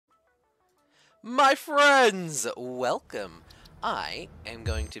My friends, welcome! I am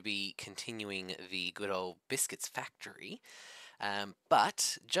going to be continuing the good old Biscuits Factory,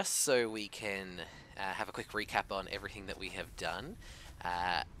 but just so we can have a quick recap on everything that we have done,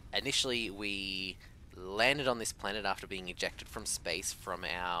 initially we landed on this planet after being ejected from space from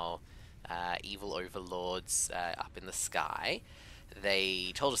our evil overlords up in the sky.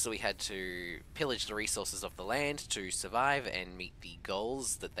 They told us that we had to pillage the resources of the land to survive and meet the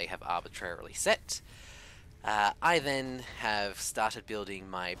goals that they have arbitrarily set. I then have started building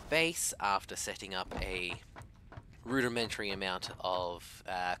my base after setting up a rudimentary amount of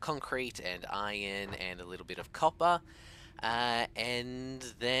concrete and iron and a little bit of copper. And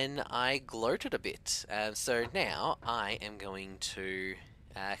then I gloated a bit. So now I am going to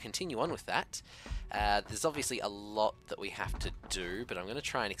continue on with that. There's obviously a lot that we have to do, but I'm going to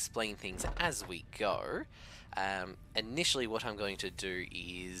try and explain things as we go. Initially, what I'm going to do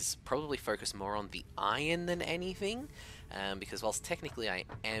is probably focus more on the iron than anything, because whilst technically I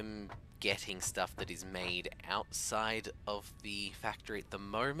am getting stuff that is made outside of the factory at the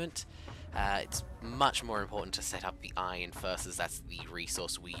moment, it's much more important to set up the iron first, as that's the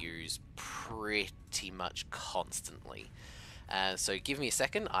resource we use pretty much constantly. So give me a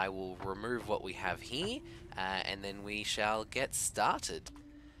second, I will remove what we have here, and then we shall get started.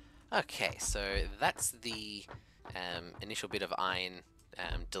 Okay, so that's the initial bit of iron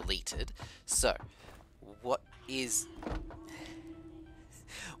deleted. So, what is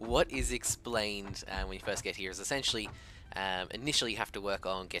explained when you first get here is essentially initially you have to work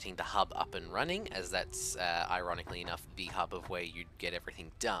on getting the hub up and running, as that's ironically enough the hub of where you'd get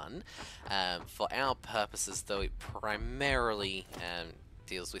everything done. For our purposes though, it primarily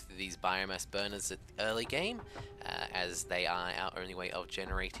deals with these biomass burners at the early game, as they are our only way of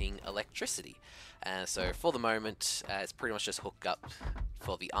generating electricity. So for the moment, it's pretty much just hooked up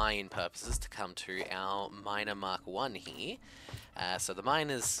for the iron purposes to come to our miner Mark 1 here. So the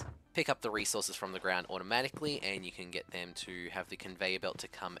miners pick up the resources from the ground automatically, and you can get them to have the conveyor belt to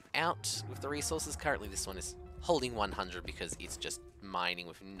come out with the resources. Currently this one is holding 100 because it's just mining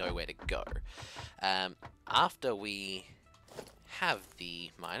with nowhere to go. After we have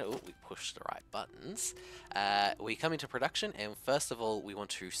the miner, we push the right buttons, we come into production, and first of all we want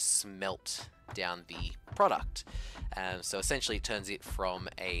to smelt down the product. So essentially it turns it from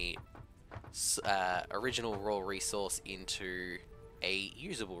a original raw resource into a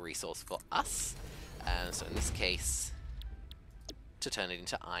usable resource for us. So in this case, to turn it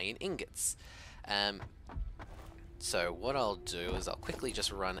into iron ingots. So what I'll do is I'll quickly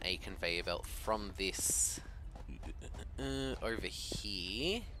just run a conveyor belt from this over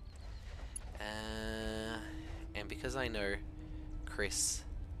here, and because I know Chris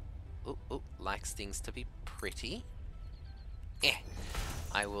likes things to be pretty,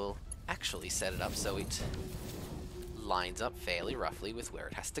 I will actually set it up so it lines up fairly roughly with where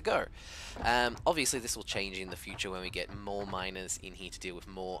it has to go. Obviously this will change in the future when we get more miners in here to deal with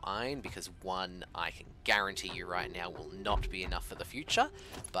more iron, because one, I can guarantee you right now, will not be enough for the future,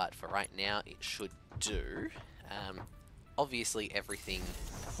 but for right now it should do. Obviously everything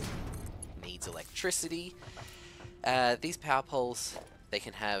needs electricity. These power poles, they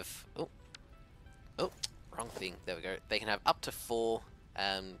can have... wrong thing. There we go. They can have up to 4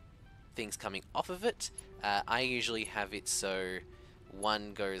 things coming off of it. I usually have it so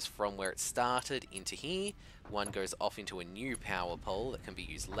one goes from where it started into here, one goes off into a new power pole that can be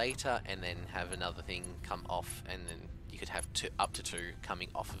used later, and then have another thing come off, and then you could have up to 2 coming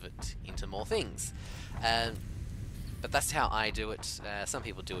off of it into more things. But that's how I do it. Some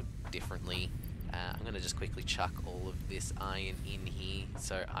people do it differently. I'm going to just quickly chuck all of this iron in here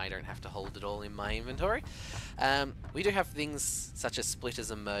so I don't have to hold it all in my inventory. We do have things such as splitters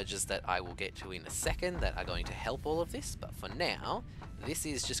and mergers that I will get to in a second that are going to help all of this, but for now this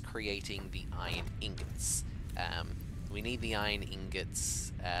is just creating the iron ingots. We need the iron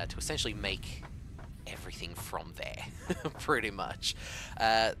ingots to essentially make everything from there, pretty much.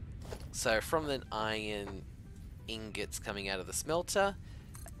 So from the iron ingots coming out of the smelter,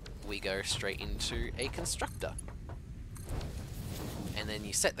 we go straight into a constructor, and then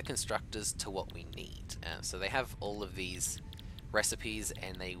you set the constructors to what we need. So they have all of these recipes,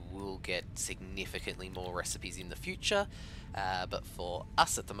 and they will get significantly more recipes in the future, but for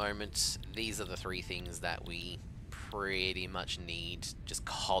us at the moment, these are the 3 things that we pretty much need just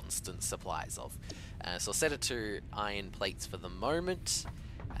constant supplies of. So I'll set it to iron plates for the moment,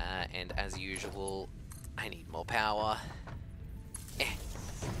 and as usual I need more power,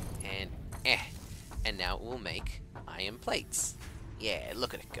 and now it will make iron plates. Yeah,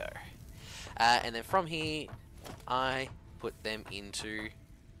 look at it go. And then from here I put them into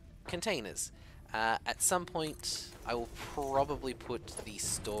containers. At some point, I will probably put the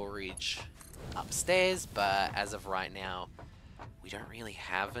storage upstairs, but as of right now, we don't really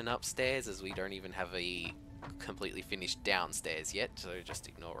have an upstairs, as we don't even have a completely finished downstairs yet, so just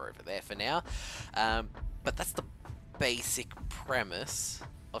ignore over there for now. But that's the basic premise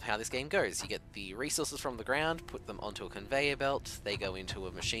of how this game goes. You get the resources from the ground, put them onto a conveyor belt, they go into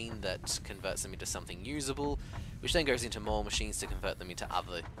a machine that converts them into something usable, which then goes into more machines to convert them into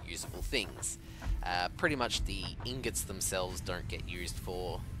other usable things. Pretty much the ingots themselves don't get used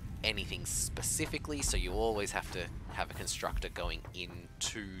for anything specifically, so you always have to have a constructor going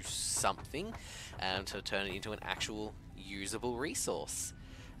into something to turn it into an actual usable resource.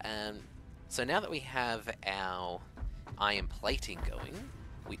 So now that we have our iron plating going,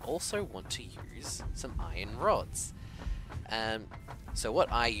 we also want to use some iron rods. So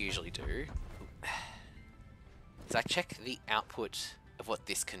what I usually do is I check the output of what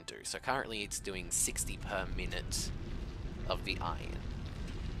this can do. So currently it's doing 60 per minute of the iron.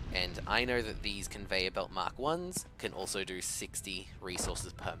 And I know that these conveyor belt Mark 1s can also do 60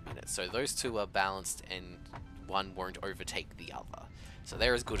 resources per minute. So those two are balanced and one won't overtake the other. So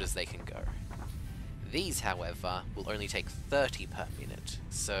they're as good as they can go. These, however, will only take 30 per minute.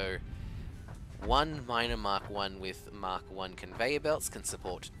 So one miner Mark 1 with Mark 1 conveyor belts can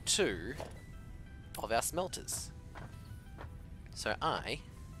support 2 of our smelters. So I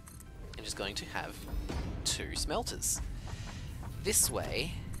am just going to have 2 smelters. This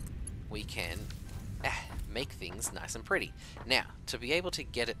way we can make things nice and pretty. Now, to be able to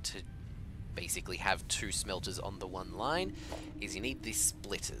get it to basically have 2 smelters on the one line, is you need these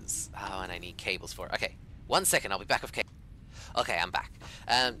splitters. Oh, and I need cables for it. Okay, 1 second, I'll be back with cables. Okay, I'm back.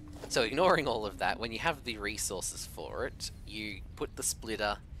 So ignoring all of that, when you have the resources for it, you put the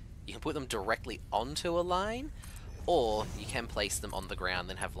splitter, you can put them directly onto a line, or you can place them on the ground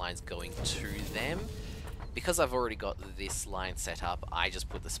and have lines going to them. Because I've already got this line set up, I just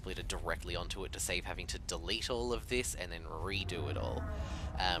put the splitter directly onto it to save having to delete all of this and then redo it all.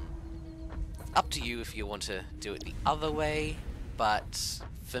 Up to you if you want to do it the other way, but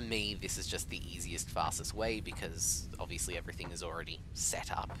for me this is just the easiest, fastest way because obviously everything is already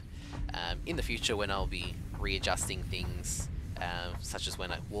set up. In the future, when I'll be readjusting things, such as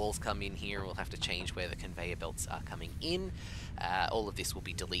when walls come in here, we'll have to change where the conveyor belts are coming in. All of this will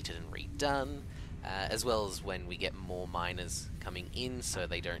be deleted and redone, as well as when we get more miners coming in so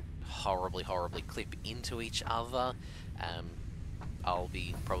they don't horribly clip into each other. I'll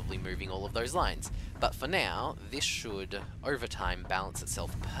be probably moving all of those lines. But for now, this should, over time, balance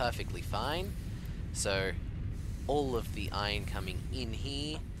itself perfectly fine. So all of the iron coming in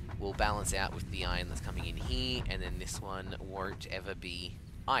here will balance out with the iron that's coming in here, and then this one won't ever be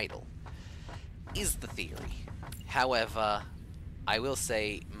idle, is the theory. However, I will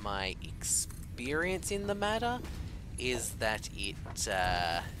say my experience in the matter is that it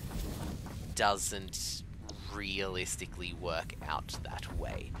doesn't realistically work out that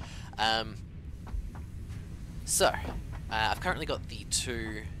way. I've currently got the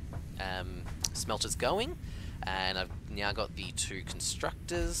 2 smelters going, and I've now got the 2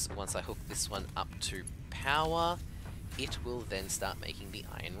 constructors. Once I hook this one up to power, it will then start making the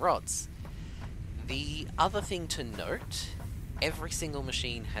iron rods. The other thing to note, every single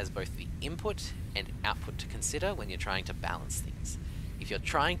machine has both the input and output to consider when you're trying to balance things. If you're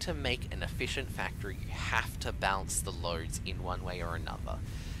trying to make an efficient factory, you have to balance the loads in one way or another.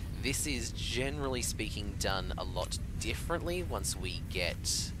 This is generally speaking done a lot differently once we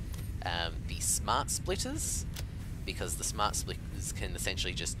get the smart splitters, because the smart splitters can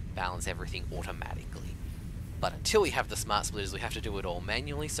essentially just balance everything automatically. But until we have the smart splitters, we have to do it all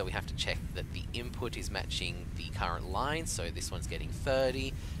manually, so we have to check that the input is matching the current line, so this one's getting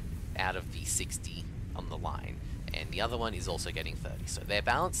 30 out of the 60 on the line, and the other one is also getting 30, so they're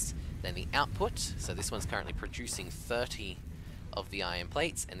balanced. Then the output, so this one's currently producing 30 of the iron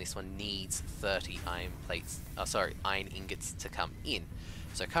plates, and this one needs 30 iron ingots to come in.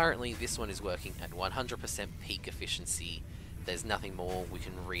 So currently this one is working at 100% peak efficiency. There's nothing more we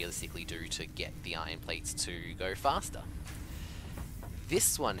can realistically do to get the iron plates to go faster.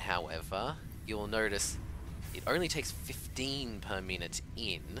 This one, however, you'll notice it only takes 15 per minute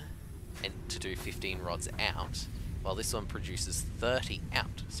in and to do 15 rods out, while this one produces 30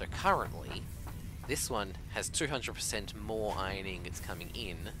 out. So currently, this one has 200% more iron ingots coming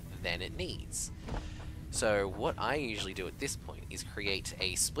in than it needs. So what I usually do at this point is create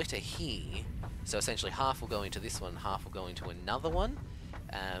a splitter here, so essentially half will go into this one, half will go into another one,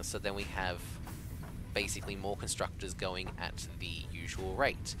 so then we have basically more constructors going at the usual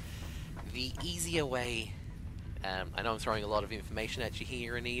rate. The easier way I know I'm throwing a lot of information at you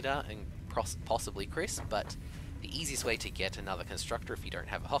here, Anita, and possibly Chris, but the easiest way to get another constructor if you don't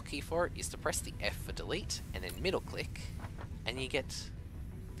have a hotkey for it is to press the F for delete, and then middle click, and you get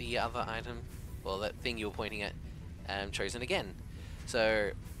the other item, well, that thing you were pointing at, chosen again.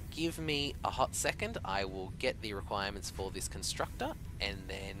 So give me a hot second, I will get the requirements for this constructor, and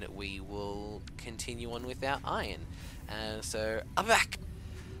then we will continue on with our iron. So I'm back!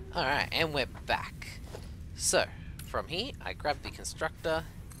 Alright, and we're back. So, from here, I grab the constructor,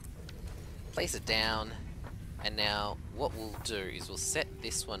 place it down, and now what we'll do is we'll set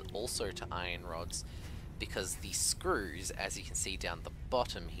this one also to iron rods, because the screws, as you can see down the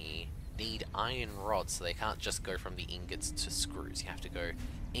bottom here, need iron rods, so they can't just go from the ingots to screws. You have to go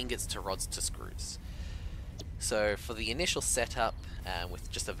ingots to rods to screws. So for the initial setup, with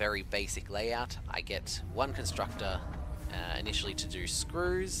just a very basic layout, I get one constructor initially to do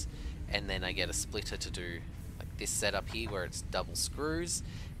screws, and then I get a splitter to do like this setup here where it's double screws,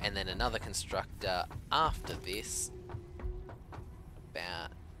 and then another constructor after this,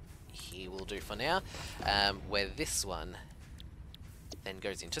 about here will do for now, where this one then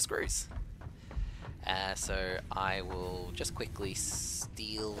goes into screws. So I will just quickly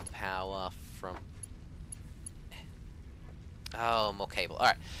steal power from... Oh, more cable.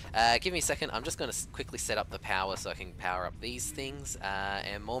 Alright, give me a second. I'm just going to quickly set up the power so I can power up these things.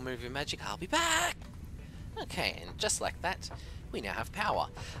 And more movie magic. I'll be back! Okay, and just like that, we now have power.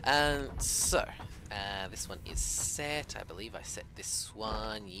 This one is set. I believe I set this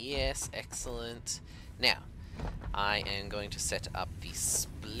one. Yes, excellent. Now, I am going to set up the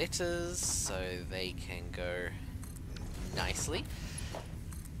splitters so they can go nicely.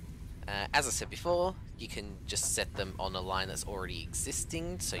 As I said before, you can just set them on a line that's already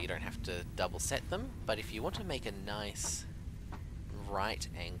existing, so you don't have to double set them. But if you want to make a nice right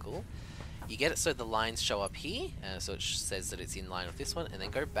angle, you get it so the lines show up here, so it says that it's in line with this one, and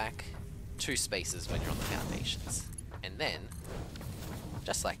then go back 2 spaces when you're on the foundations. And then,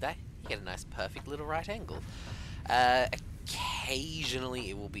 just like that, you get a nice perfect little right angle. Occasionally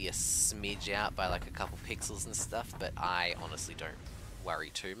it will be a smidge out by like a couple pixels and stuff, but I honestly don't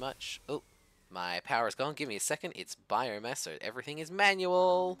worry too much. Oh, my power is gone. Give me a second. It's biomass, so everything is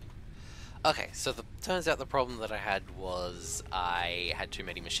manual. Okay, so turns out the problem that I had was I had too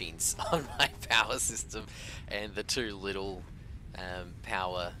many machines on my power system, and the 2 little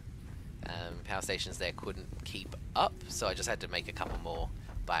power stations there couldn't keep up, so I just had to make a couple more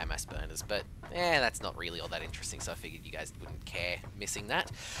biomass burners. But that's not really all that interesting, so I figured you guys wouldn't care missing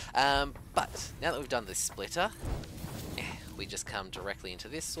that. But now that we've done this splitter, we just come directly into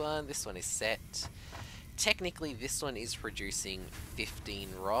this one. This one is set. Technically this one is producing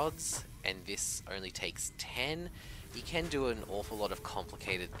 15 rods, and this only takes 10. You can do an awful lot of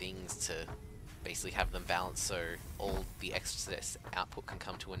complicated things to basically have them balanced so all the excess output can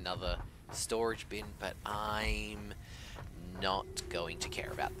come to another storage bin, but I'm not going to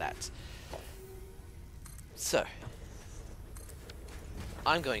care about that. So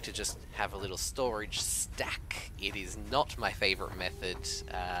I'm going to just have a little storage stack. It is not my favorite method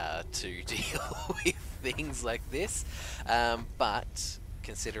to deal with things like this, but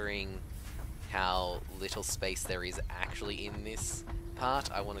considering how little space there is actually in this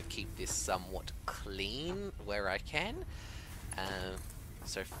part, I want to keep this somewhat clean where I can.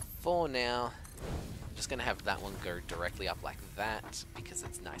 So for now, I'm just going to have that one go directly up like that because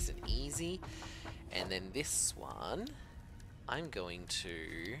it's nice and easy. And then this one, I'm going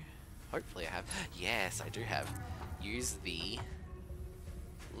to, hopefully I have, yes I do have, use the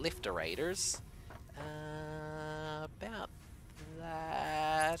lifterators, about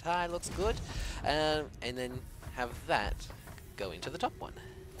that high, looks good, and then have that go into the top one.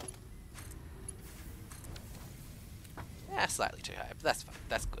 Slightly too high, but that's fine,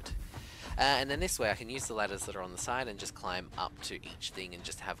 that's good. And then this way I can use the ladders that are on the side and just climb up to each thing and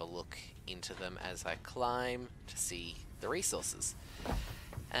just have a look into them as I climb to see the resources.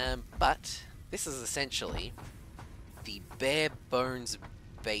 But this is essentially the bare bones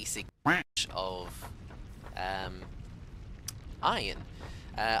basic of iron.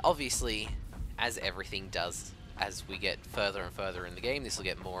 Obviously, as everything does, as we get further and further in the game, this will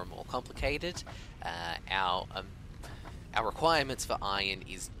get more and more complicated. Our requirements for iron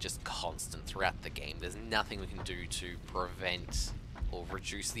is just constant throughout the game. There's nothing we can do to prevent or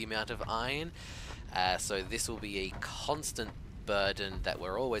reduce the amount of iron. So this will be a constant burden that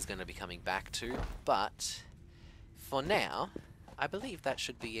we're always going to be coming back to. But for now, I believe that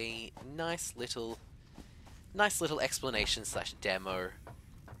should be a nice little explanation slash demo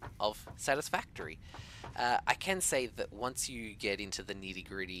of Satisfactory. I can say that once you get into the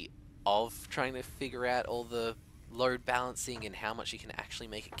nitty-gritty of trying to figure out all the load balancing and how much you can actually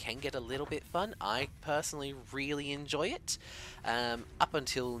make it can get a little bit fun. I personally really enjoy it, up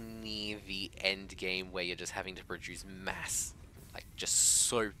until near the end game where you're just having to produce like just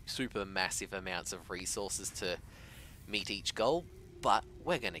so super massive amounts of resources to meet each goal, but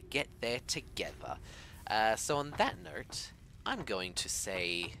we're going to get there together. So on that note, I'm going to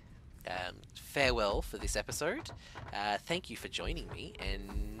say farewell for this episode. Thank you for joining me,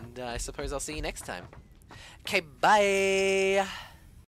 and I suppose I'll see you next time. Okay, bye!